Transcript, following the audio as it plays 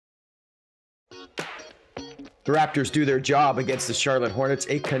The Raptors do their job against the Charlotte Hornets.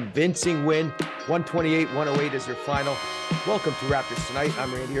 A convincing win. 128-108 is your final. Welcome to Raptors Tonight.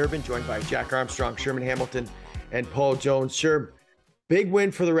 I'm Randy Urban, joined by Jack Armstrong, Sherman Hamilton, and Paul Jones. Sherm, big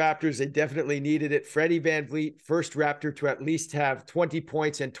win for the Raptors. They definitely needed it. Freddie VanVleet, first Raptor to at least have 20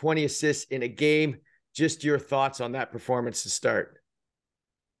 points and 20 assists in a game. Just your thoughts on that performance to start.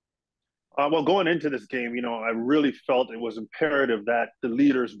 Well, going into this game, I really felt it was imperative that the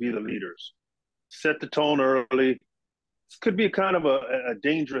leaders be the leaders. Set the tone early. This could be kind of a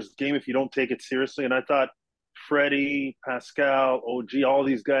dangerous game if you don't take it seriously. And I thought Freddie, Pascal, OG, all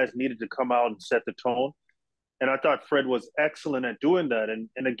these guys needed to come out and set the tone. And I thought Fred was excellent at doing that. And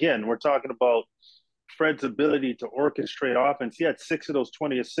again, we're talking about Fred's ability to orchestrate offense. He had 6 of those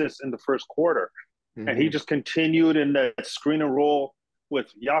 20 assists in the first quarter. Mm-hmm. And he just continued in that screen and roll with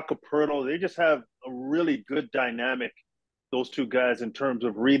Jakob Poeltl. They just have a really good dynamic, those two guys, in terms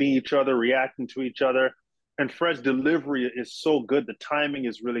of reading each other, reacting to each other. And Fred's delivery is so good. The timing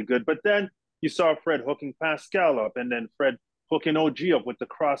is really good. But then you saw Fred hooking Pascal up, and then Fred hooking OG up with the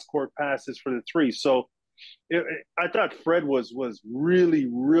cross-court passes for the three. So I thought Fred was really,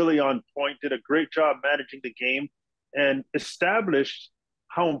 really on point, did a great job managing the game, and established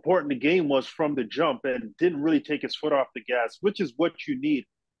how important the game was from the jump, and didn't really take his foot off the gas, which is what you need,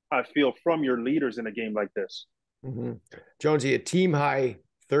 I feel, from your leaders in a game like this. Mm-hmm. Jonesy, a team high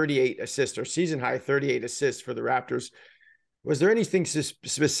 38 assists, or season high 38 assists for the Raptors. Was there anything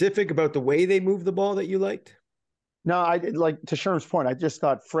specific about the way they moved the ball that you liked? No, I like, to Sherman's point, I just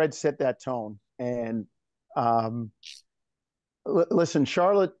thought Fred set that tone. And listen,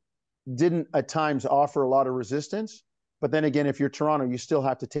 Charlotte didn't at times offer a lot of resistance. But then again, if you're Toronto, you still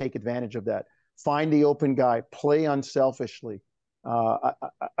have to take advantage of that. Find the open guy, play unselfishly.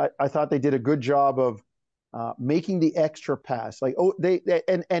 I thought they did a good job of making the extra pass, like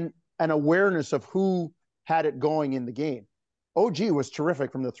and an awareness of who had it going in the game. OG was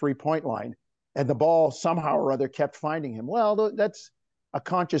terrific from the 3-point line, and the ball somehow or other kept finding him. Well, that's a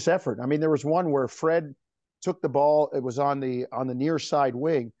conscious effort. I mean, there was one where Fred took the ball. It was on the near side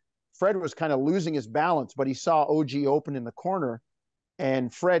wing. Fred was kind of losing his balance, but he saw OG open in the corner,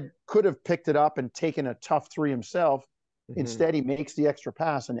 and Fred could have picked it up and taken a tough three himself. Mm-hmm. Instead, he makes the extra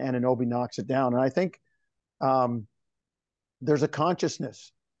pass, and Anunoby knocks it down. And I think there's a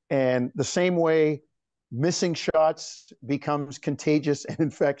consciousness, and the same way missing shots becomes contagious and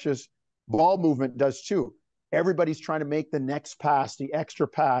infectious, ball movement does too. Everybody's trying to make the next pass, the extra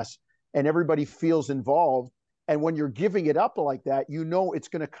pass, and everybody feels involved. And when you're giving it up like that, you know it's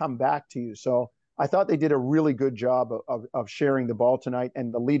going to come back to you. So I thought they did a really good job of sharing the ball tonight.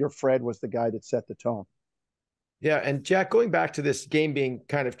 And the leader, Fred, was the guy that set the tone. Yeah, and Jack, going back to this game being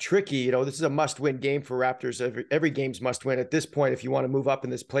kind of tricky, this is a must-win game for Raptors. Every game's must-win at this point if you want to move up in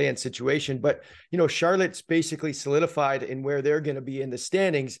this play-in situation. But, Charlotte's basically solidified in where they're going to be in the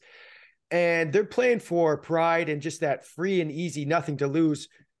standings. And they're playing for pride and just that free and easy, nothing to lose.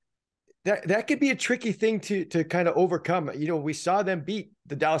 That could be a tricky thing to kind of overcome. We saw them beat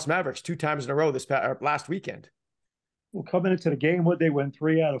the Dallas Mavericks 2 times in a row last weekend. Well, coming into the game, they win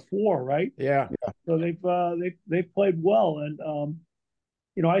 3 out of 4, right? Yeah. So they've played well,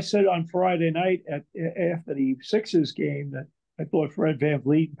 and I said on Friday night after the Sixers game that I thought Fred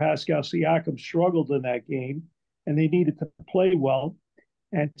VanVleet and Pascal Siakam struggled in that game, and they needed to play well.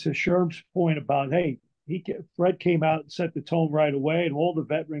 And to Sherm's point about, hey, Fred came out and set the tone right away, and all the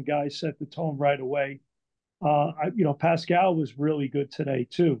veteran guys set the tone right away. Pascal was really good today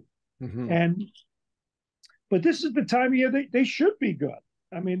too. Mm-hmm. But this is the time of year they should be good.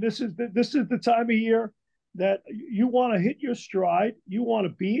 I mean, this is the time of year that you want to hit your stride. You want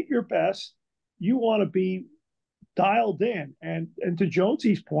to be at your best. You want to be dialed in. And to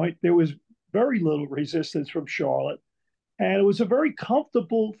Jonesy's point, there was very little resistance from Charlotte, and it was a very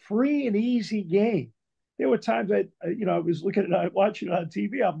comfortable, free and easy game. There were times I was watching it on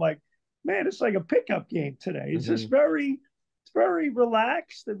TV. I'm like, man, it's like a pickup game today. It's just very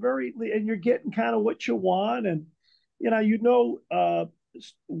relaxed and and you're getting kind of what you want. And,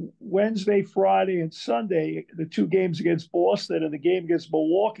 Wednesday, Friday, and Sunday, the 2 games against Boston and the game against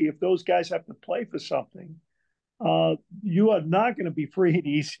Milwaukee, if those guys have to play for something, you are not going to be free and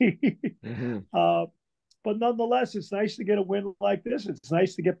easy. Mm-hmm. But nonetheless, it's nice to get a win like this. It's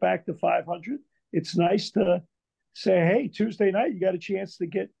nice to get back to 500. It's nice to say, hey, Tuesday night, you got a chance to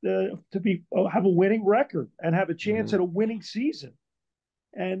get have a winning record and have a chance at a winning season.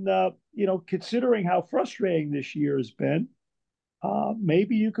 And, considering how frustrating this year has been,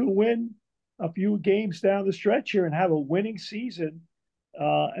 maybe you can win a few games down the stretch here and have a winning season,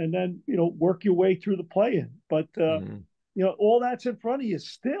 and then, work your way through the play-in. But all that's in front of you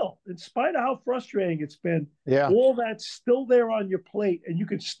still, in spite of how frustrating it's been. Yeah. All that's still there on your plate, and you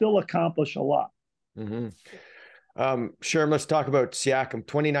can still accomplish a lot. Mm-hmm. Sherm, let's talk about Siakam.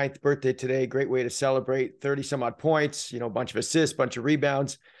 29th birthday today. Great way to celebrate. 30 some odd points, a bunch of assists, bunch of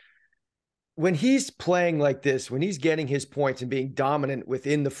rebounds. When he's playing like this, when he's getting his points and being dominant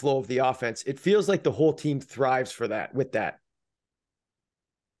within the flow of the offense, it feels like the whole team thrives with that.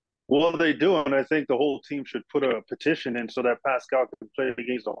 Well, they do, and I think the whole team should put a petition in so that Pascal can play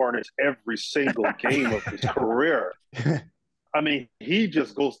against the Hornets every single game of his career. I mean, he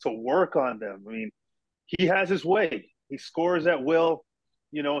just goes to work on them. I mean, he has his way. He scores at will.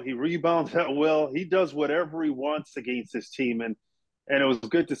 He rebounds at will. He does whatever he wants against his team. And it was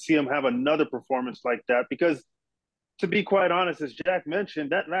good to see him have another performance like that because, to be quite honest, as Jack mentioned,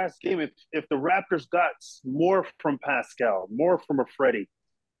 that last game, if the Raptors got more from Pascal, more from a Freddie,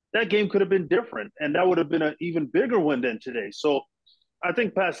 that game could have been different. And that would have been an even bigger win than today. So I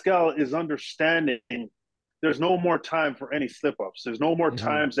think Pascal is understanding there's no more time for any slip-ups. There's no more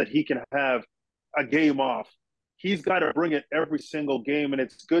times that he can have a game off. He's got to bring it every single game, and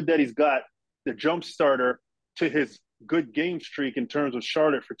it's good that he's got the jump starter to his good game streak in terms of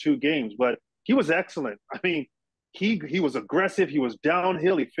Charlotte for 2 games. But he was excellent. I mean, he was aggressive. He was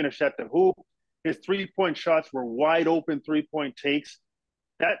downhill. He finished at the hoop. His three-point shots were wide open three-point takes.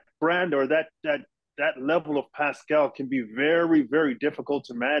 That brand or that level of Pascal can be very, very difficult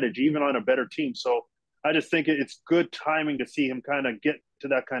to manage, even on a better team. So I just think it's good timing to see him kind of get to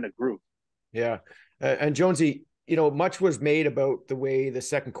that kind of groove. Yeah. And Jonesy, much was made about the way the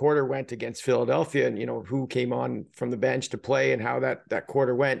second quarter went against Philadelphia and, who came on from the bench to play and how that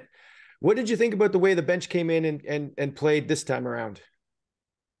quarter went. What did you think about the way the bench came in and played this time around?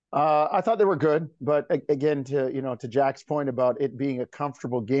 I thought they were good, but again, to Jack's point about it being a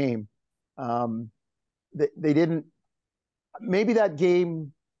comfortable game, they didn't. Maybe that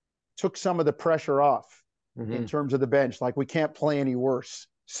game took some of the pressure off in terms of the bench. Like, we can't play any worse,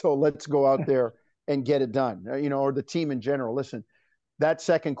 so let's go out there and get it done. Or the team in general. Listen, that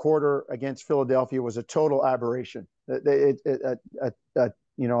second quarter against Philadelphia was a total aberration. A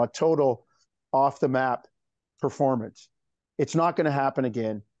total off the map performance. It's not going to happen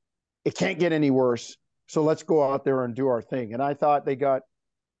again. It can't get any worse. So let's go out there and do our thing. And I thought they got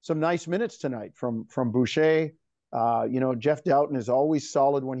some nice minutes tonight from Boucher. Jeff Doughton is always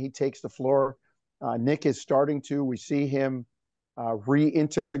solid when he takes the floor. Nick is starting to. We see him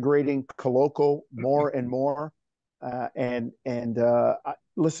reintegrating Koloko more and more.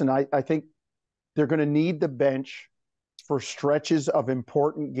 Listen, I think they're going to need the bench for stretches of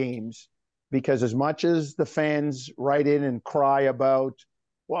important games, because as much as the fans write in and cry about,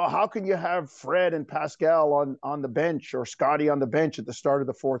 well, how can you have Fred and Pascal on the bench or Scotty on the bench at the start of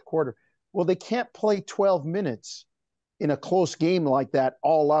the fourth quarter? Well, they can't play 12 minutes in a close game like that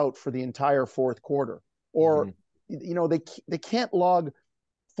all out for the entire fourth quarter. Or, they can't log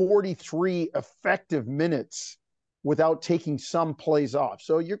 43 effective minutes without taking some plays off.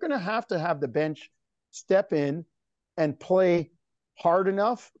 So you're going to have the bench step in and play hard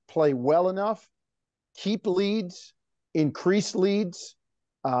enough, play well enough, keep leads, increase leads,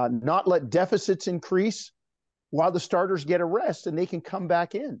 not let deficits increase while the starters get a rest and they can come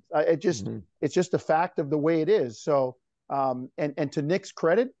back in. It's just a fact of the way it is. So, and to Nick's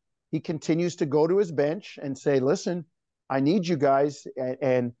credit, he continues to go to his bench and say, listen, I need you guys.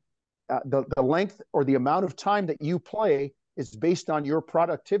 And the length or the amount of time that you play is based on your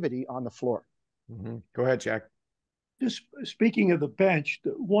productivity on the floor. Go ahead, Jack. Just speaking of the bench, the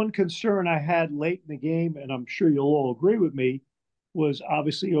one concern I had late in the game, and I'm sure you'll all agree with me, was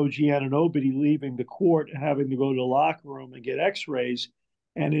obviously OG Anunoby leaving the court and having to go to the locker room and get x-rays.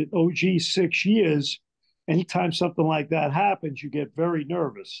 And in OG's 6 years, anytime something like that happens, you get very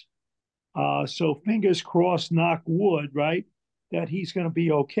nervous. So fingers crossed, knock wood, right, that he's going to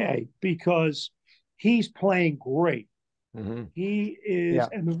be okay, because he's playing great. He is, yeah.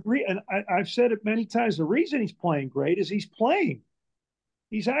 And I've said it many times, the reason he's playing great is he's playing.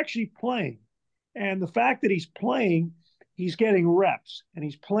 He's actually playing. And the fact that he's playing, he's getting reps and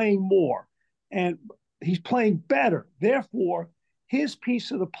he's playing more and he's playing better. Therefore, his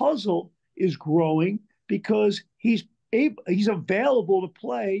piece of the puzzle is growing because he's available to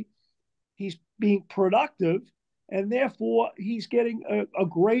play. He's being productive, and therefore he's getting a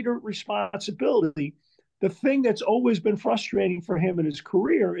greater responsibility. The thing that's always been frustrating for him in his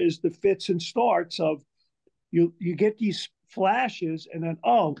career is the fits and starts of you get these flashes and then,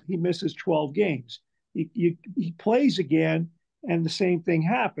 he misses 12 games. He plays again and the same thing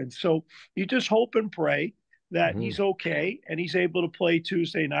happens. So you just hope and pray that he's okay and he's able to play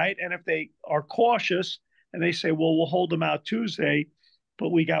Tuesday night. And if they are cautious, and they say, well, we'll hold them out Tuesday, but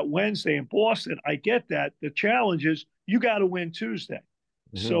we got Wednesday in Boston. I get that. The challenge is you got to win Tuesday.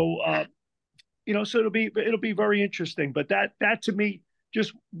 Mm-hmm. So, so it'll be very interesting. But that to me,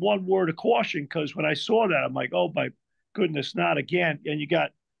 just one word of caution, because when I saw that, I'm like, oh my goodness, not again. And you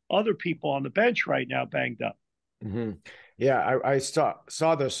got other people on the bench right now banged up. Mm-hmm. Yeah, I saw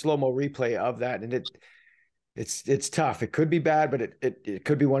the slow-mo replay of that, and it's tough. It could be bad, but it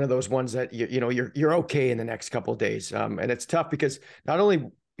could be one of those ones that you're okay in the next couple of days. And it's tough because not only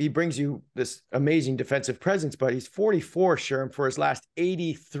he brings you this amazing defensive presence, but he's 44, Sherm, for his last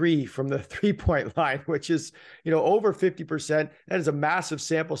 83 from the 3-point line, which is, over 50%. That is a massive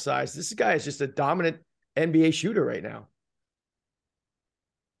sample size. This guy is just a dominant NBA shooter right now.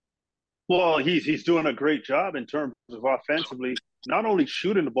 Well, he's doing a great job in terms of offensively, not only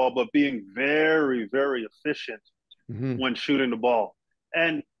shooting the ball, but being very, very efficient when shooting the ball.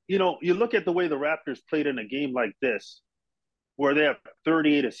 And, you look at the way the Raptors played in a game like this, where they have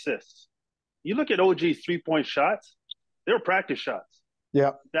 38 assists. You look at OG's 3-point shots, they're practice shots.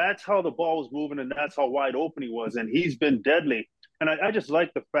 Yeah. That's how the ball was moving, and that's how wide open he was. And he's been deadly. And I just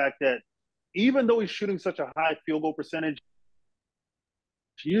like the fact that even though he's shooting such a high field goal percentage,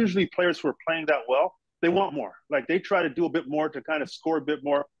 usually players who are playing that well, they want more. Like, they try to do a bit more to kind of score a bit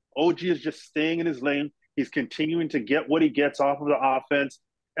more. OG is just staying in his lane. He's continuing to get what he gets off of the offense.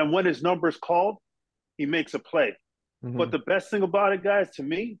 And when his number's called, he makes a play. Mm-hmm. But the best thing about it, guys, to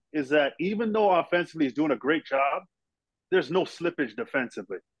me, is that even though offensively he's doing a great job, there's no slippage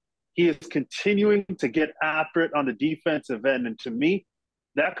defensively. He is continuing to get after it on the defensive end. And to me,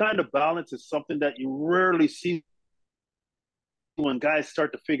 that kind of balance is something that you rarely see when guys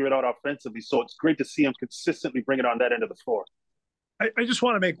start to figure it out offensively. So it's great to see him consistently bring it on that end of the floor. I just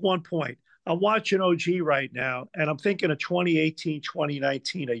want to make one point. I'm watching OG right now, and I'm thinking of 2018,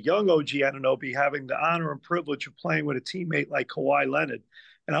 2019, a young OG Anunoby having the honor and privilege of playing with a teammate like Kawhi Leonard.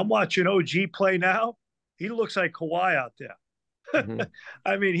 And I'm watching OG play now. He looks like Kawhi out there. Mm-hmm.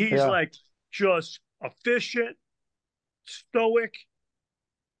 I mean, he's like just efficient, stoic,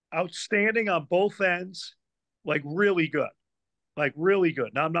 outstanding on both ends, like really good. Like really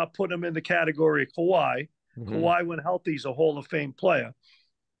good. Now, I'm not putting him in the category of Kawhi. Mm-hmm. Kawhi, when healthy, is a Hall of Fame player.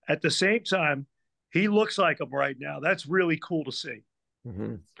 At the same time, he looks like him right now. That's really cool to see.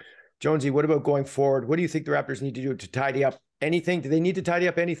 Mm-hmm. Jonesy, what about going forward? What do you think the Raptors need to do to tidy up anything? Do they need to tidy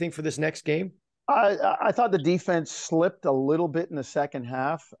up anything for this next game? I thought the defense slipped a little bit in the second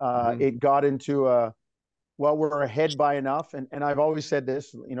half. It got into we're ahead by enough. And I've always said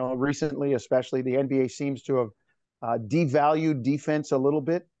this, recently, especially the NBA seems to have devalued defense a little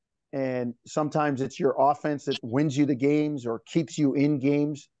bit. And sometimes it's your offense that wins you the games or keeps you in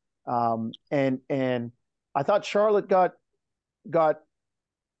games. And I thought Charlotte I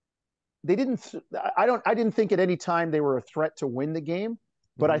didn't think at any time they were a threat to win the game,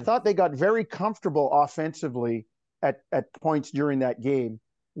 but I thought they got very comfortable offensively at points during that game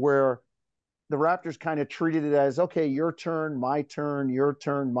where the Raptors kind of treated it as, okay, your turn, my turn, your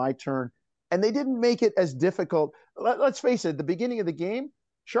turn, my turn. And they didn't make it as difficult. Let's face it, at the beginning of the game,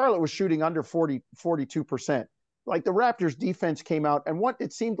 Charlotte was shooting under 42%. Like the Raptors defense came out, and what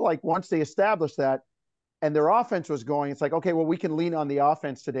it seemed like once they established that and their offense was going, it's like, okay, well, we can lean on the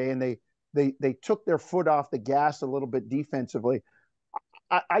offense today. And they took their foot off the gas a little bit defensively.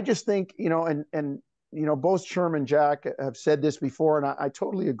 I just think, both Sherman and Jack have said this before, and I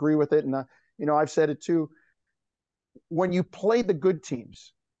totally agree with it. And, I've said it too. When you play the good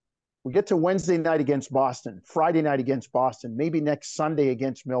teams, we get to Wednesday night against Boston, Friday night against Boston, maybe next Sunday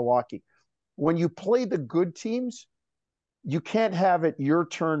against Milwaukee. When you play the good teams, you can't have it your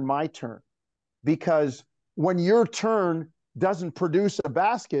turn, my turn. Because when your turn doesn't produce a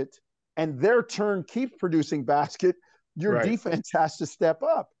basket and their turn keeps producing basket, your defense has to step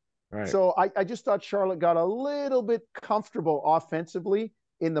up. Right. So I just thought Charlotte got a little bit comfortable offensively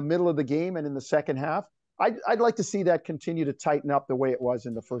in the middle of the game and in the second half. I'd like to see that continue to tighten up the way it was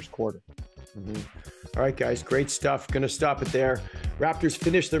in the first quarter. Mm-hmm. All right, guys, great stuff. Going to stop it there. Raptors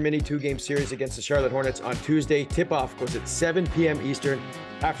finish their mini 2-game series against the Charlotte Hornets on Tuesday. Tip-off goes at 7 p.m. Eastern.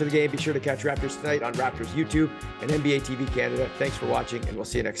 After the game, be sure to catch Raptors Tonight on Raptors YouTube and NBA TV Canada. Thanks for watching, and we'll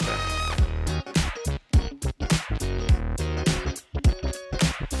see you next time.